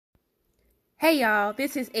Hey y'all,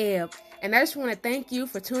 this is Eb, and I just want to thank you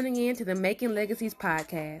for tuning in to the Making Legacies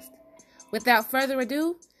podcast. Without further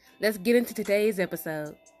ado, let's get into today's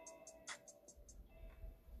episode.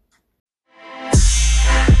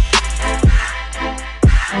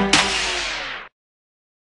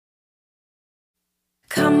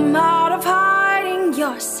 Come out of hiding,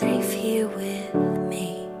 you're safe here with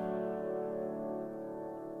me.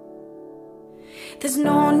 There's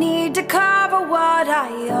no need to cover what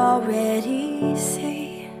I already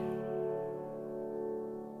see.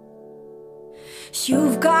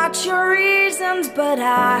 You've got your reasons, but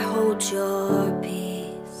I hold your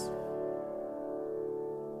peace.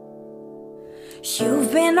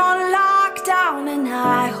 You've been on lockdown and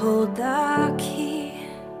I hold the key.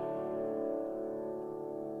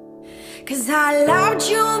 'Cause I loved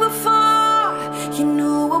you before you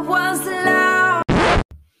knew what was love.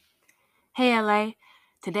 Hey LA,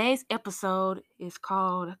 today's episode is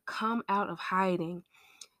called Come Out of Hiding,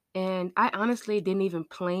 and I honestly didn't even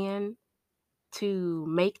plan to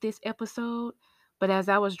make this episode, but as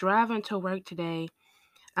I was driving to work today,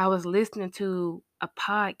 I was listening to a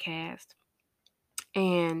podcast,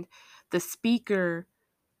 and the speaker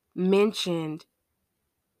mentioned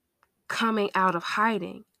coming out of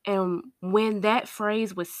hiding. And when that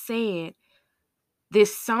phrase was said,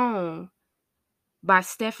 this song by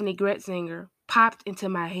Stephanie Gretzinger popped into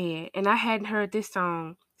my head. And I hadn't heard this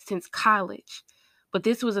song since college. But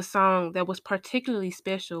this was a song that was particularly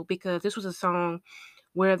special because this was a song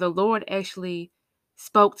where the Lord actually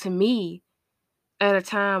spoke to me at a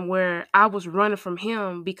time where I was running from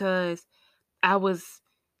Him because I was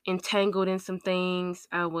entangled in some things.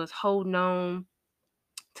 I was holding on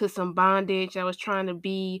to some bondage. I was trying to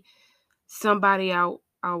be somebody I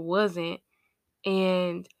wasn't.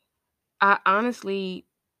 And I honestly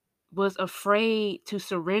was afraid to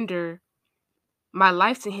surrender my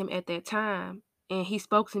life to Him at that time. And He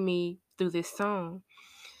spoke to me through this song.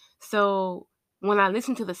 So when I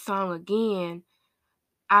listened to the song again,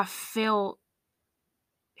 I felt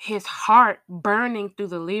His heart burning through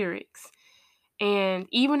the lyrics. And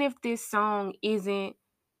even if this song isn't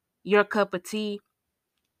your cup of tea,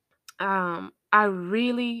 I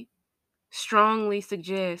really strongly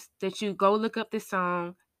suggest that you go look up this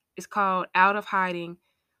song. It's called Out of Hiding,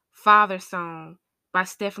 Father Song by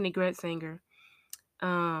Stephanie Gretzinger.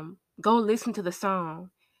 Go listen to the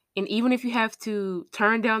song. And even if you have to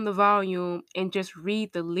turn down the volume and just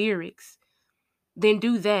read the lyrics, then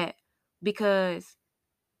do that, because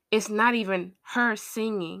it's not even her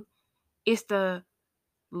singing. It's the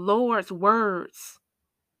Lord's words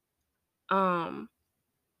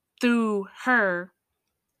through her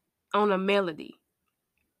on a melody.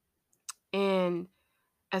 And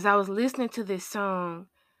as I was listening to this song,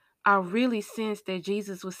 I really sensed that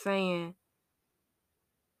Jesus was saying,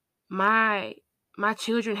 my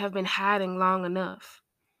children have been hiding long enough.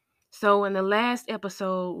 So in the last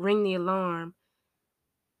episode, Ring the Alarm,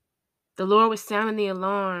 the Lord was sounding the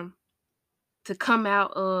alarm to come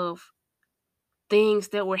out of things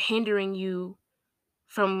that were hindering you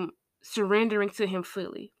from surrendering to Him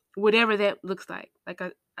fully, whatever that looks like. Like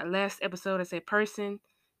a last episode, I said person,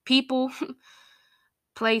 people,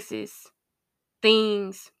 places,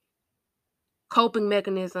 things, coping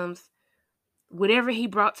mechanisms, whatever He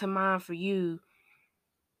brought to mind for you.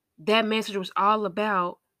 That message was all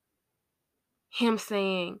about Him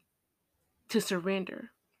saying to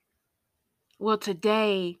surrender. Well,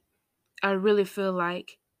 today, I really feel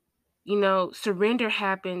like, surrender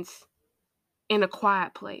happens in a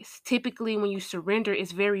quiet place. Typically, when you surrender,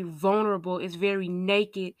 it's very vulnerable, it's very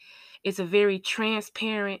naked, it's a very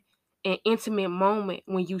transparent and intimate moment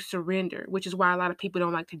when you surrender, which is why a lot of people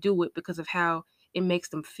don't like to do it because of how it makes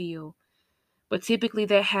them feel. But typically,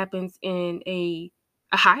 that happens in a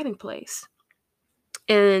hiding place.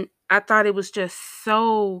 And I thought it was just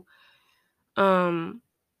so, what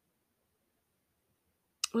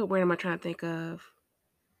word am I trying to think of?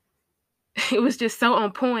 It was just so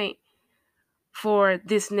on point for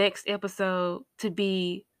this next episode to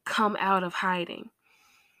be Come Out of Hiding.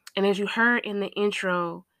 And as you heard in the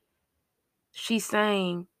intro, she's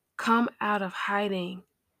saying, come out of hiding.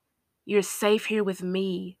 You're safe here with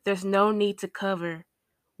me. There's no need to cover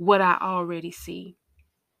what I already see.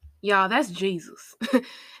 Y'all, that's Jesus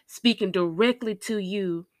speaking directly to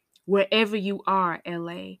you wherever you are,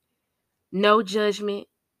 LA. No judgment,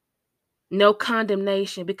 no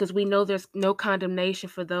condemnation, because we know there's no condemnation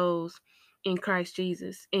for those in Christ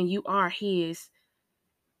Jesus, and you are His.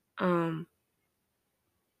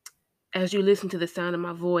 As you listen to the sound of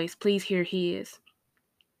my voice, please hear His.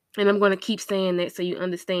 And I'm going to keep saying that so you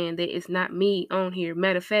understand that it's not me on here.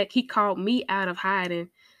 Matter of fact, He called me out of hiding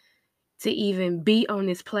to even be on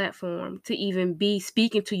this platform, to even be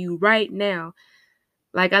speaking to you right now.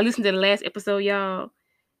 Like, I listened to the last episode, y'all,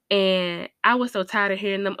 and I was so tired of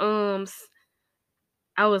hearing them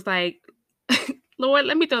I was like, Lord,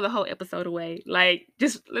 let me throw the whole episode away. Like,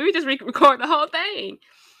 just let me just record the whole thing.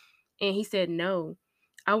 And he said, no,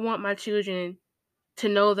 I want my children to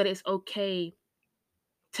know that it's okay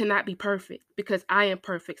to not be perfect because I am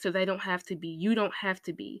perfect. So they don't have to be. You don't have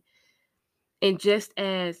to be. And just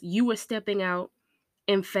as you were stepping out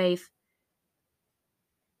in faith,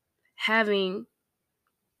 having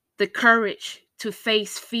the courage to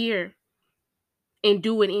face fear and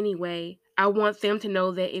do it anyway, I want them to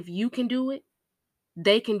know that if you can do it,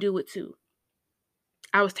 they can do it too.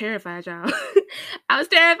 I was terrified, y'all. I was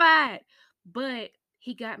terrified. But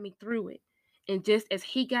he got me through it. And just as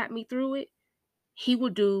he got me through it, he will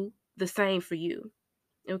do the same for you.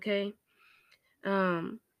 Okay?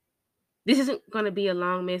 Um, this isn't gonna be a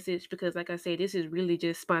long message because like I said, this is really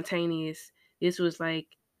just spontaneous. This was like,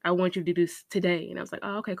 I want you to do this today. And I was like,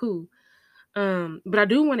 oh, okay, cool. But I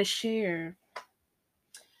do want to share.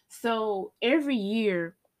 So every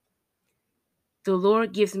year, the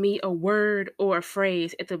Lord gives me a word or a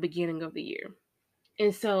phrase at the beginning of the year.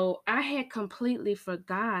 And so I had completely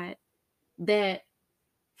forgot that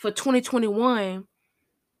for 2021,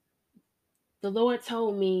 the Lord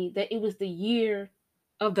told me that it was the year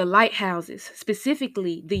of the lighthouses,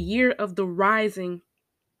 specifically the year of the rising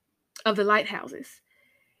of the lighthouses.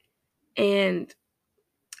 And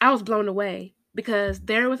I was blown away because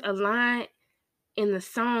there was a line in the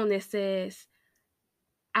song that says,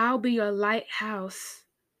 I'll be your lighthouse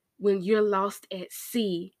when you're lost at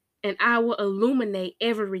sea, and I will illuminate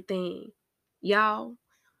everything. Y'all,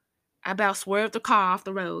 I about swerved the car off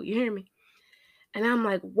the road. You hear me? And I'm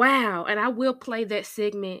like, wow. And I will play that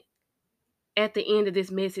segment at the end of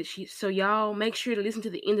this message. So y'all make sure to listen to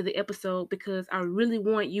the end of the episode because I really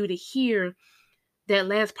want you to hear that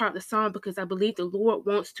last part of the song because I believe the Lord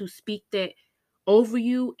wants to speak that over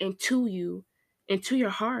you and to your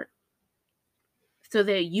heart so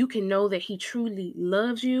that you can know that he truly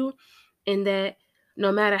loves you and that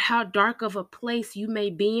no matter how dark of a place you may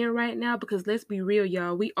be in right now, because let's be real,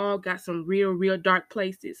 y'all, we all got some real dark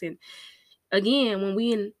places. And again, when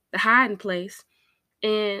we in the hiding place,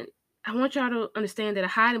 and I want y'all to understand that a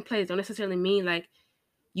hiding place don't necessarily mean like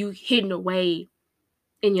you hidden away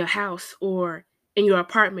in your house or in your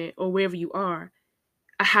apartment or wherever you are.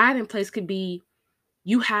 A hiding place could be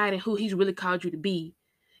you hiding who he's really called you to be.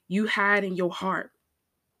 You hide in your heart,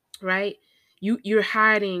 right? You're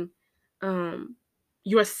hiding um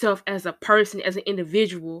yourself as a person, as an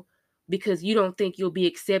individual, because you don't think you'll be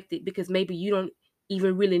accepted, because maybe you don't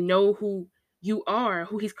even really know who you are,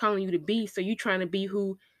 who he's calling you to be. So you're trying to be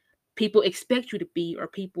who people expect you to be or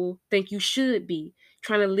people think you should be,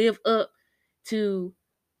 trying to live up to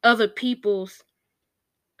other people's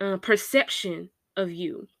perception of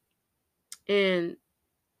you. And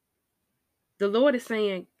the Lord is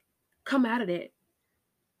saying, come out of that.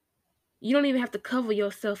 You don't even have to cover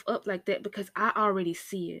yourself up like that because I already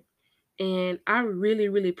see it. And I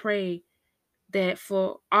really pray that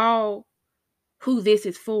for all who this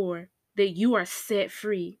is for, that you are set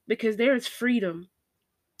free because there is freedom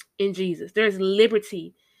in Jesus. There's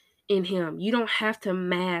liberty in him. You don't have to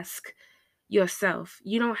mask yourself.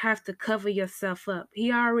 You don't have to cover yourself up.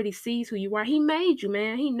 He already sees who you are. He made you,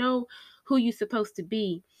 man. He know who you're supposed to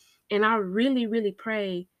be. And I really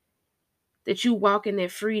pray that you walk in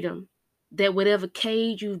that freedom, that whatever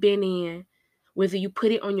cage you've been in, whether you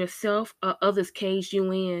put it on yourself or others caged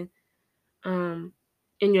you in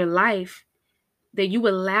your life, that you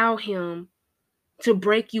allow him to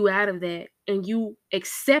break you out of that and you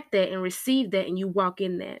accept that and receive that and you walk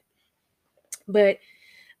in that. But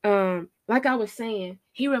like I was saying,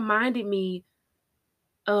 he reminded me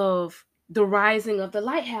of the rising of the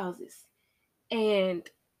lighthouses. And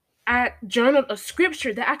I journaled a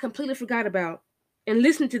scripture that I completely forgot about. And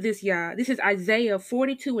listen to this, y'all. This is Isaiah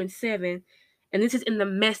 42:7, and this is in the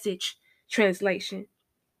Message translation.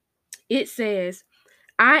 It says,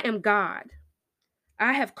 I am God.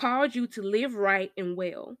 I have called you to live right and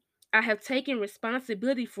well. I have taken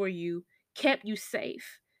responsibility for you, kept you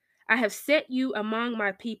safe. I have set you among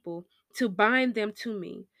my people to bind them to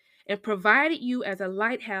me, and provided you as a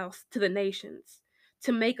lighthouse to the nations,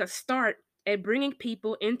 to make a start at bringing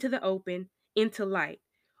people into the open, into light,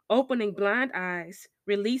 opening blind eyes,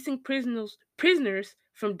 releasing prisoners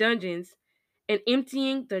from dungeons, and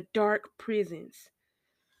emptying the dark prisons.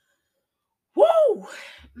 Woo!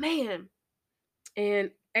 Man, and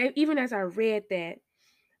even as I read that,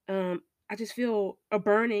 I just feel a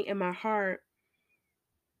burning in my heart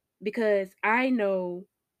because I know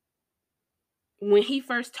when he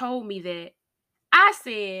first told me that, I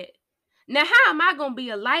said, now how am I going to be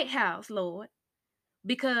a lighthouse, Lord?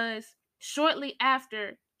 Because shortly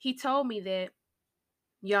after he told me that,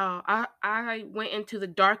 y'all, I went into the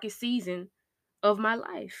darkest season of my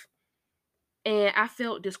life. And I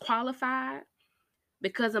felt disqualified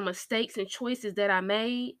because of mistakes and choices that I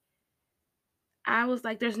made. I was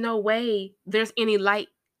like, there's no way there's any light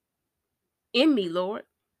in me, Lord.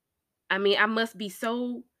 I mean, I must be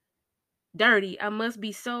so dirty. I must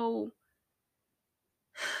be so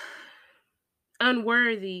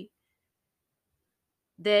unworthy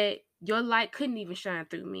that your light couldn't even shine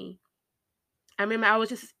through me. I remember I was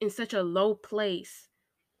just in such a low place.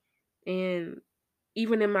 And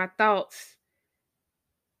even in my thoughts,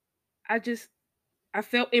 I I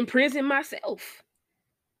felt imprisoned myself.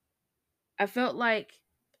 I felt like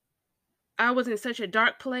I was in such a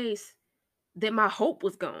dark place that my hope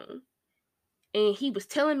was gone. And he was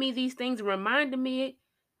telling me these things and reminding me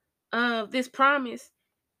of this promise.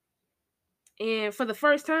 And for the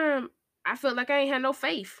first time, I felt like I ain't had no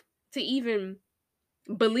faith to even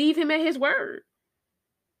believe him at his word.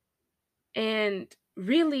 And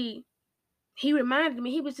really, he reminded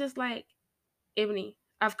me, he was just like, Ebony,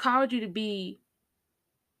 I've called you to be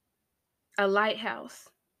a lighthouse.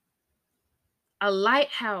 A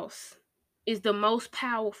lighthouse is the most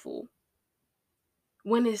powerful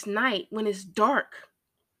when it's night, when it's dark,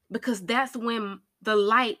 because that's when the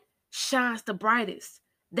light shines the brightest.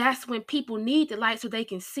 That's when people need the light so they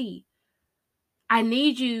can see. I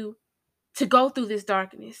need you to go through this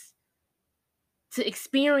darkness, to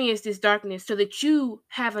experience this darkness so that you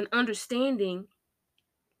have an understanding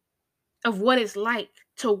of what it's like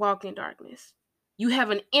to walk in darkness. You have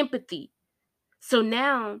an empathy. So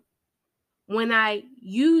now, when I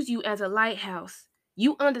use you as a lighthouse,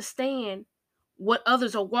 you understand what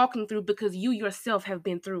others are walking through because you yourself have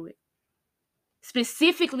been through it.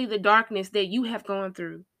 Specifically, the darkness that you have gone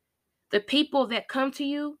through. The people that come to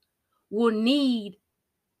you will need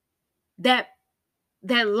that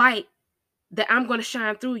light that I'm going to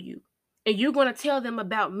shine through you. And you're going to tell them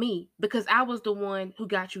about me because I was the one who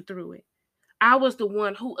got you through it. I was the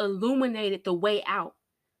one who illuminated the way out.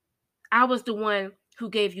 I was the one who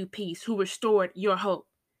gave you peace, who restored your hope.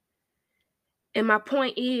 And my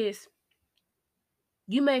point is,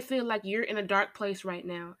 you may feel like you're in a dark place right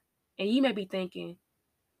now, and you may be thinking,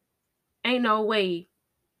 ain't no way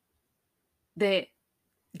that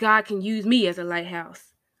God can use me as a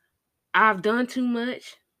lighthouse. I've done too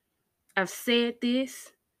much. I've said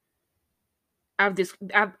this. I've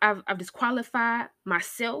disqualified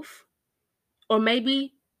myself. Or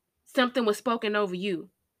maybe something was spoken over you,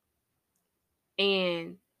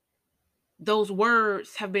 and those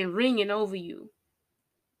words have been ringing over you.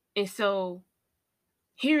 And so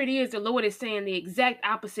here it is, the Lord is saying the exact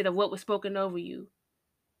opposite of what was spoken over you.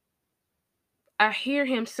 I hear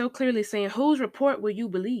him so clearly saying, whose report will you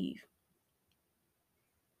believe?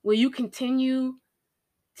 Will you continue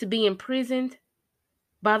to be imprisoned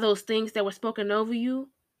by those things that were spoken over you?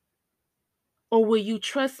 Or will you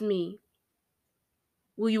trust me?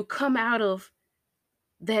 Will you come out of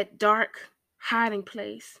that dark hiding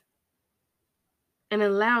place and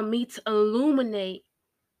allow me to illuminate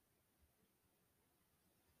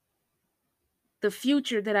the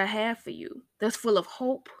future that I have for you, that's full of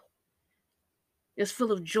hope, it's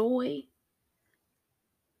full of joy,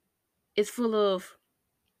 it's full of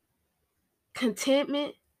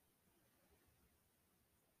contentment?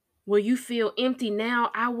 Where you feel empty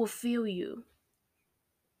now, I will fill you.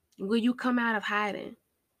 Will you come out of hiding?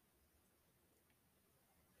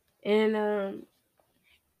 And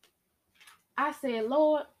I said,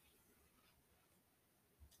 Lord,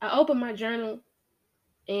 I opened my journal,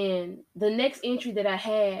 and the next entry that I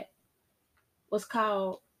had was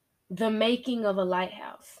called The Making of a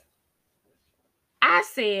Lighthouse. I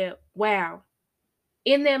said, wow,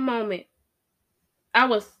 in that moment, I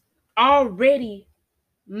was already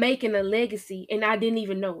making a legacy and I didn't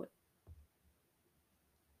even know it.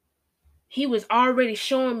 He was already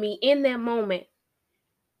showing me in that moment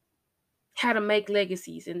how to make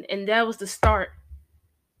legacies. And that was the start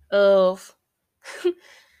of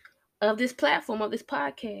of this platform, of this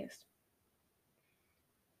podcast.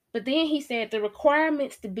 But then he said the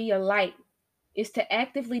requirements to be a light is to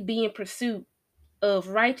actively be in pursuit of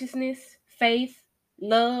righteousness, faith,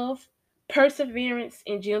 love, perseverance,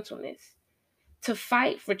 and gentleness. To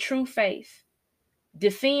fight for true faith.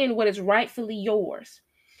 Defend what is rightfully yours.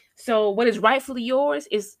 So what is rightfully yours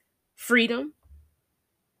is freedom.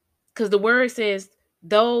 Because the word says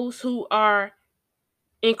those who are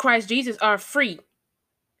in Christ Jesus are free.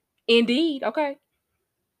 Indeed, okay.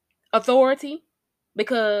 Authority,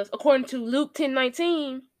 Because according to Luke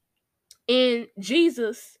 10:19, in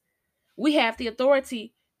Jesus, we have the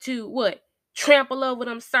authority to what? Trample over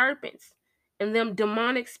them serpents and them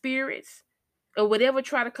demonic spirits or whatever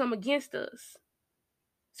try to come against us.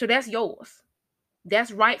 So that's yours.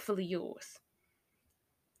 That's rightfully yours.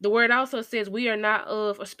 The word also says we are not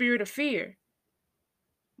of a spirit of fear,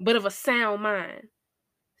 but of a sound mind.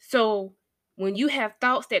 So when you have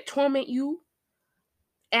thoughts that torment you,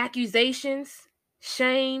 accusations,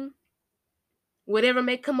 shame, whatever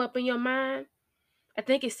may come up in your mind, I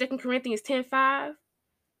think it's 2 Corinthians 10:5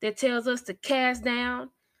 that tells us to cast down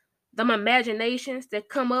them imaginations that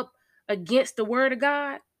come up against the word of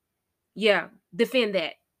God. Yeah, defend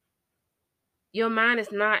that. Your mind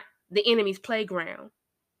is not the enemy's playground,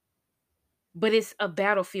 but it's a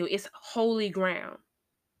battlefield. It's holy ground.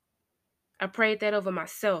 I prayed that over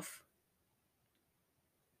myself.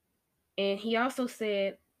 And he also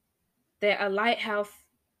said that a lighthouse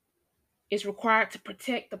is required to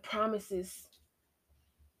protect the promises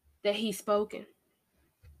that he's spoken.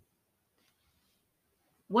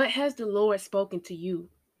 What has the Lord spoken to you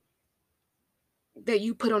that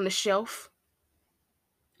you put on the shelf?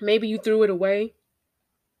 Maybe you threw it away.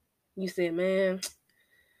 You said, man,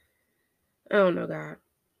 I don't know, God.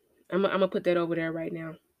 I'm going to put that over there right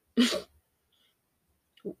now.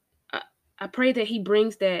 I pray that he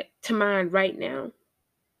brings that to mind right now.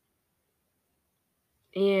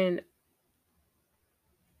 And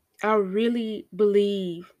I really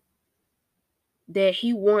believe that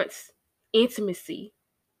he wants intimacy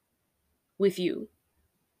with you,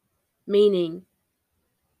 meaning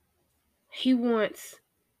he wants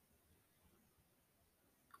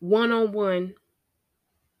one-on-one,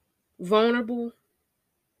 vulnerable,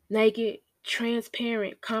 naked,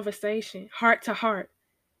 transparent conversation, heart to heart,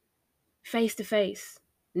 face to face,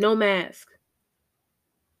 no mask.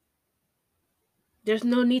 There's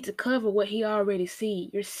no need to cover what he already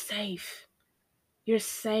sees. You're safe. You're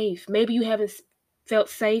safe. Maybe you haven't felt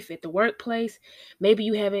safe at the workplace. Maybe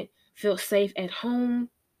you haven't felt safe at home.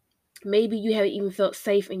 Maybe you haven't even felt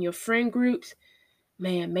safe in your friend groups.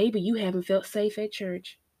 Man, maybe you haven't felt safe at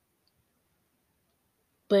church.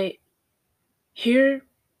 But hear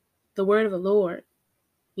the word of the Lord.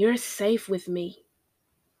 You're safe with me.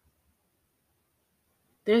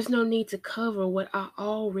 There's no need to cover what I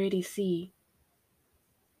already see.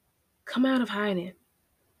 Come out of hiding.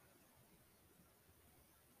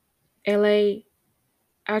 LA,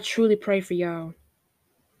 I truly pray for y'all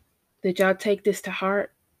that y'all take this to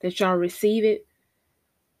heart, that y'all receive it,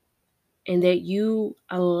 and that you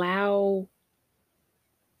allow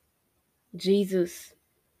Jesus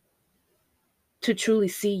to truly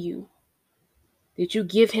see you, that you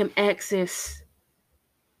give him access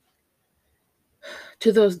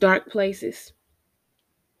to those dark places,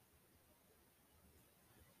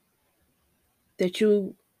 that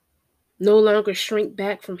you no longer shrink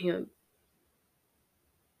back from him.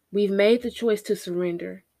 We've made the choice to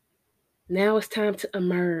surrender. Now it's time to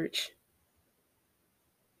emerge.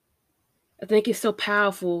 I think it's so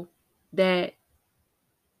powerful that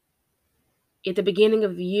at the beginning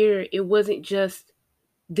of the year, it wasn't just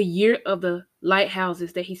the year of the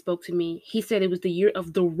lighthouses that he spoke to me. He said it was the year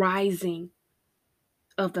of the rising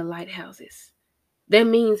of the lighthouses. That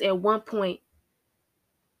means at one point,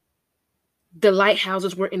 the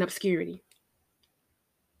lighthouses were in obscurity.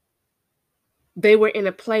 They were in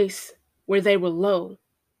a place where they were low,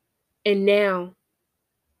 and now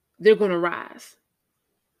they're going to rise.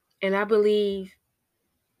 And I believe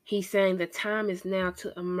he's saying the time is now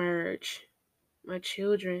to emerge. My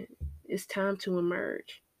children, it's time to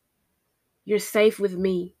emerge. You're safe with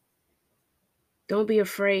me. Don't be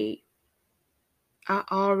afraid. I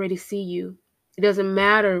already see you. It doesn't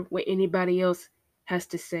matter what anybody else has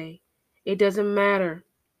to say. It doesn't matter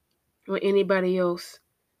what anybody else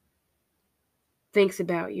thinks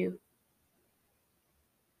about you.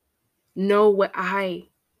 Know what I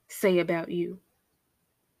say about you.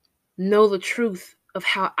 Know the truth of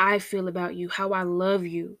how I feel about you, how I love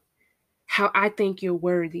you, how I think you're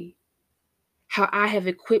worthy, how I have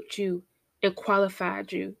equipped you and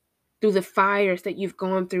qualified you through the fires that you've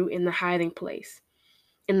gone through in the hiding place,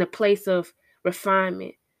 in the place of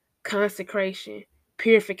refinement, consecration,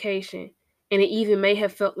 purification, and it even may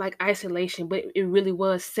have felt like isolation, but it really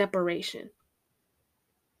was separation.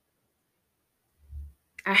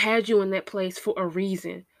 I had you in that place for a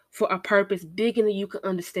reason, for a purpose bigger than you could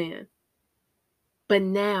understand. But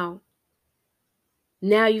now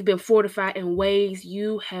you've been fortified in ways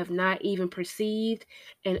you have not even perceived,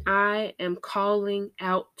 and I am calling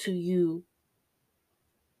out to you.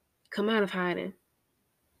 Come out of hiding.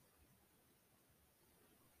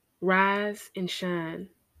 Rise and shine.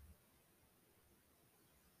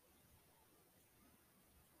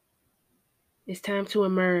 It's time to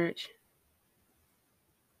emerge.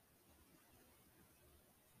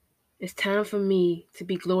 It's time for me to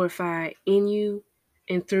be glorified in you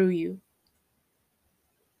and through you.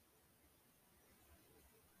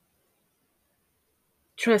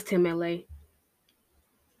 Trust him, LA.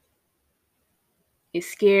 It's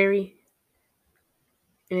scary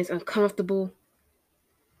and it's uncomfortable.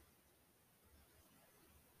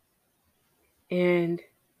 And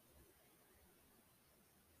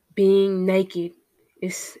being naked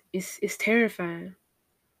is terrifying.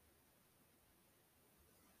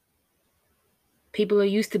 People are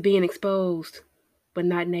used to being exposed, but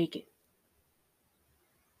not naked.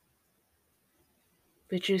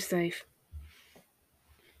 But you're safe.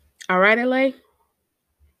 All right, LA?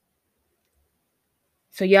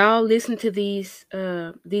 So y'all listen to these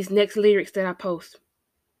next lyrics that I post.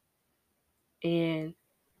 And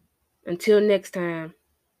until next time,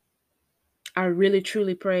 I really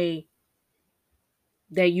truly pray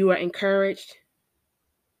that you are encouraged,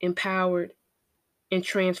 empowered, and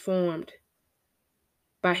transformed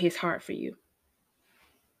by his heart for you.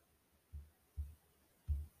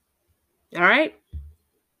 All right?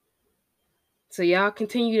 So y'all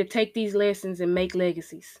continue to take these lessons and make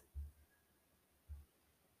legacies.